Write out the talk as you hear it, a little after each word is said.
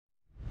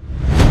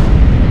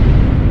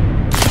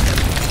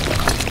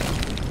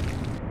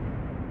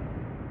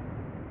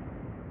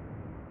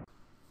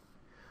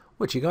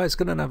What you guys,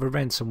 got another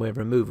ransomware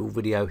removal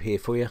video here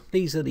for you.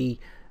 These are the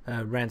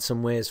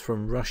ransomwares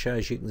from Russia,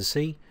 as you can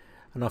see,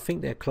 and I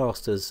think they're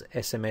classed as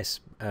SMS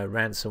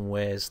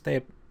ransomwares.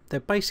 They're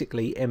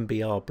basically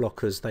MBR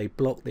blockers. They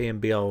block the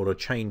MBR or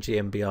change the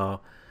MBR,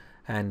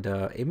 and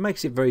it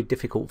makes it very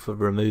difficult for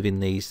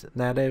removing these.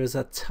 Now there is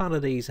a ton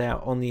of these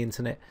out on the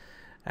internet,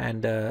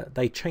 and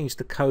they change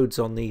the codes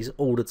on these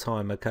all the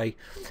time. Okay,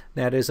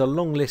 now there's a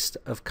long list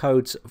of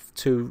codes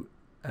to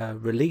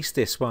release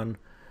this one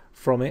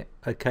from it,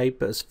 okay,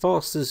 but as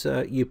fast as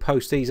you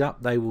post these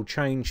up, they will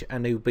change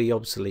and they will be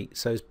obsolete.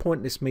 So it's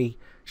pointless me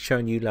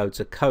showing you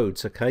loads of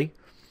codes, okay,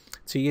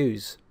 to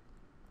use,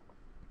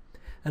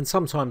 and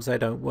sometimes they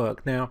don't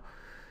work. Now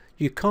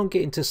you can't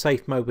get into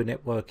safe mode with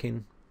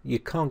networking, you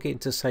can't get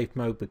into safe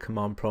mode with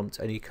command prompt,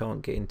 and you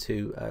can't get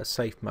into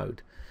safe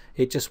mode.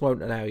 It just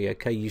won't allow you.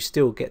 Okay, you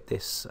still get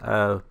this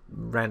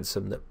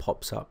ransom that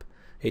pops up.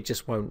 It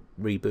just won't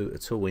reboot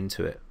at all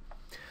into it.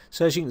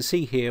 So as you can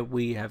see here,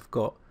 we have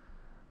got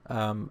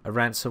a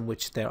ransom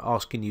which they're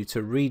asking you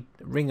to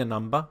ring a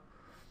number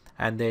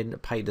and then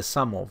pay the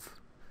sum of,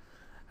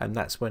 and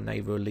that's when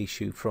they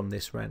release you from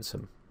this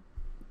ransom.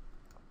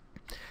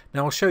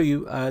 Now I'll show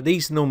you,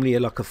 these normally are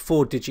like a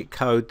 4-digit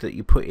code that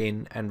you put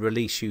in and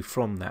release you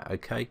from that,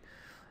 okay,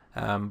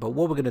 but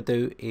what we're going to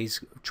do is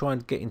try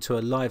and get into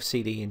a live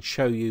CD and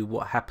show you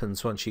what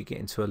happens once you get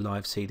into a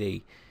live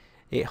CD.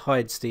 It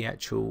hides the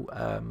actual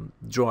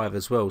drive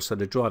as well, so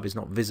the drive is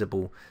not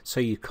visible, so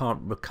you can't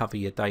recover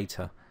your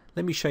data.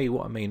 Let me show you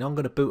what I mean. I'm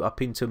going to boot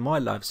up into my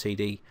live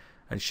CD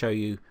and show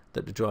you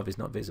that the drive is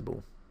not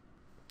visible.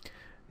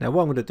 Now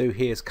what I'm going to do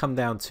here is come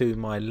down to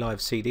my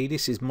live CD.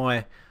 This is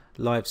my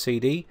live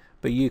CD,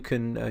 but you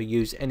can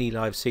use any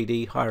live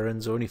CD,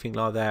 Hirons or anything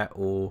like that,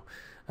 or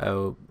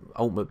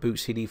Ultimate Boot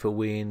CD for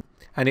Win,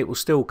 and it will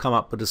still come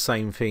up with the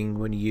same thing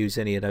when you use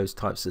any of those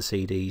types of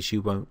CDs.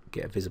 You won't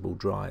get a visible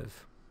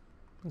drive.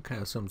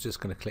 Okay, so I'm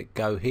just going to click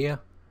go here.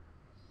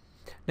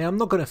 Now I'm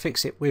not going to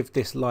fix it with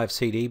this live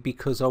CD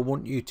because I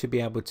want you to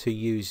be able to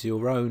use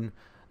your own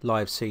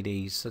live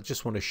CDs. I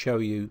just want to show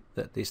you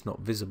that it's not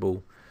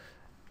visible.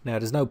 Now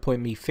there's no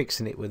point me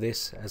fixing it with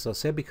this, as I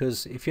said,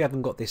 because if you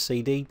haven't got this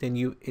CD,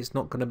 then it's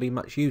not going to be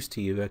much use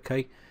to you,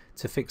 okay,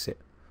 to fix it.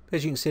 But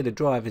as you can see, the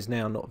drive is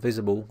now not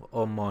visible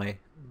on my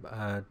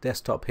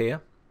desktop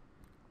here.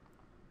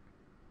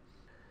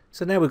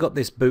 So now we've got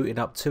this booted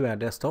up to our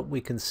desktop.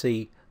 We can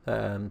see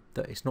that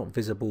it's not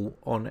visible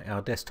on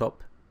our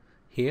desktop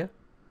here,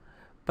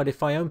 but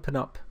if I open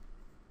up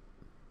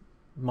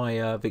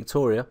my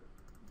Victoria,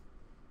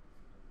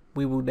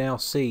 we will now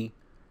see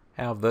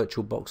our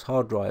VirtualBox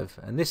hard drive,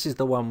 and this is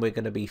the one we're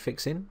going to be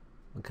fixing.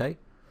 Okay,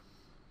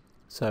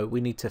 so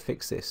we need to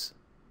fix this.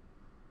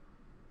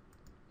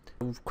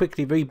 We'll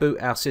quickly reboot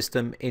our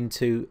system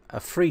into a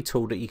free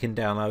tool that you can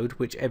download,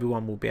 which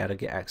everyone will be able to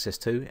get access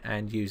to,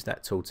 and use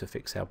that tool to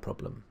fix our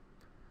problem.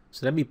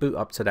 So let me boot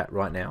up to that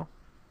right now.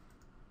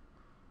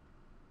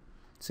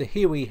 So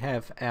here we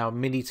have our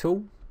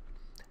MiniTool.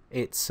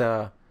 It's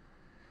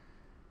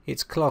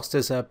classed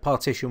as a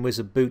Partition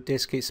Wizard boot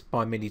disk. It's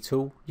by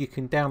MiniTool. You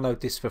can download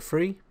this for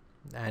free,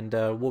 and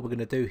what we're going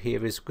to do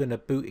here is we're going to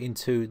boot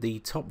into the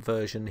top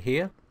version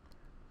here.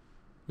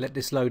 Let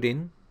this load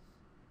in.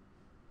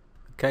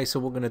 Okay, so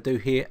what we're going to do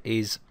here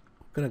is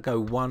we're going to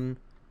go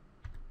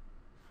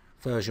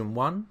version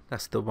 1.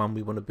 That's the one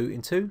we want to boot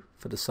into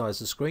for the size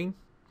of the screen.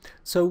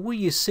 So what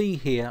you see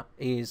here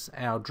is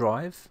our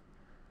drive,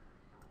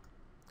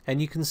 and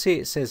you can see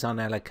it says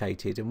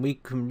unallocated, and we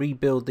can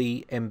rebuild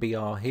the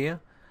MBR here,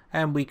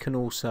 and we can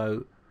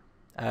also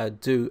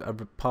do a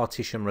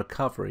partition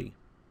recovery.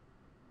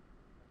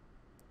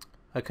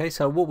 Okay,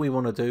 so what we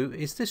want to do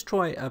is just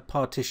try a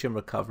partition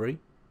recovery.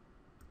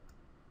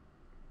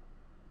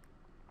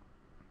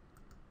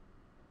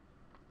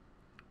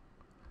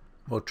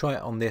 We'll try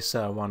it on this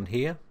one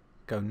here.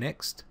 Go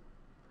next,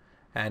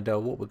 and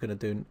what we're going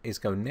to do is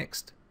go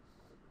next.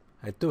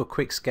 Do a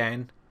quick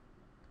scan,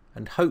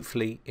 and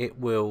hopefully it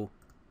will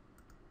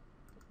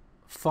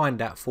find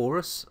that for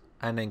us,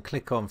 and then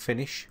click on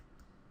finish,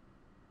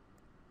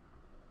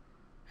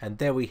 and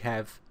there we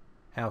have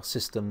our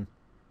system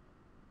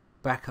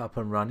back up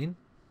and running.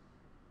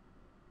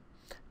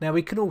 Now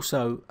we can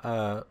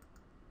also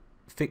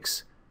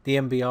fix the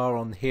MBR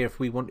on here if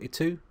we wanted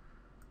to.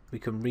 We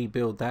can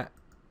rebuild that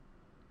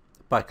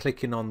by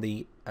clicking on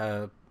the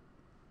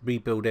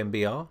rebuild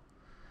MBR,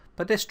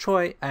 but let's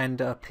try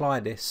and apply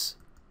this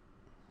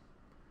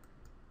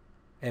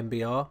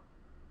MBR.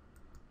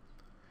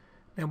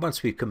 Now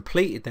once we've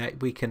completed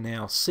that, we can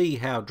now see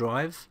our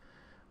drive.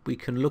 We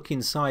can look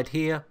inside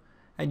here,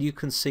 and you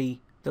can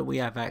see that we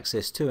have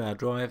access to our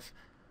drive.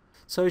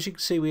 So as you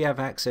can see, we have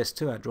access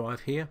to our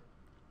drive here,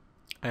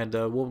 and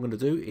what we're going to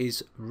do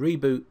is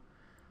reboot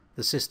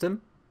the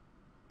system,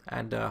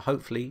 and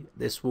hopefully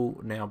this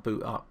will now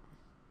boot up.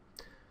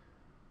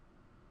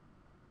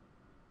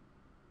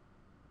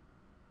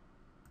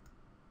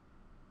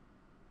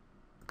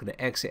 I'm going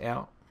to exit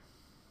out.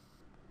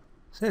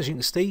 So as you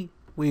can see,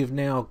 we've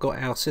now got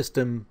our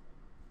system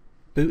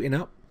booting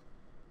up.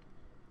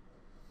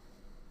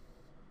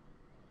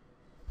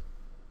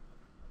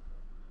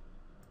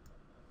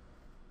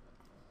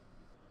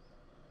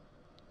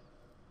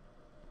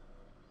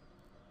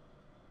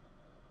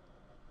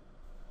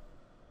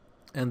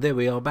 And there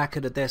we are, back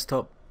at the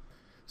desktop.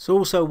 So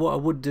also what I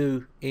would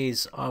do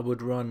is I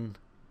would run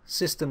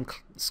system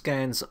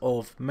scans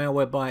of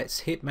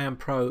Malwarebytes, Hitman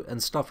Pro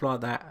and stuff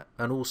like that,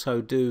 and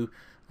also do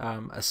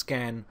a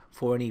scan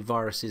for any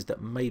viruses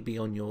that may be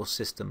on your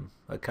system.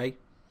 Okay,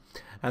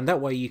 and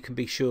that way you can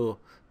be sure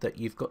that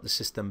you've got the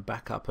system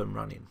back up and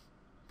running.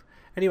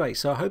 Anyway,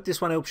 so I hope this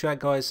one helps you out,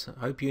 guys.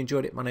 I hope you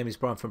enjoyed it. My name is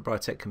Brian from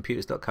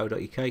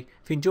briteccomputers.co.uk.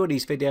 If you enjoyed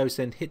these videos,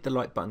 then hit the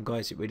like button,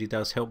 guys. It really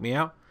does help me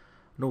out.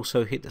 And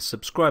also hit the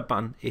subscribe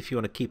button if you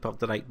want to keep up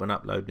to date when I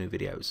upload new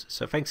videos.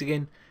 So thanks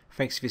again.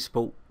 Thanks for your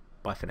support.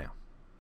 Bye for now.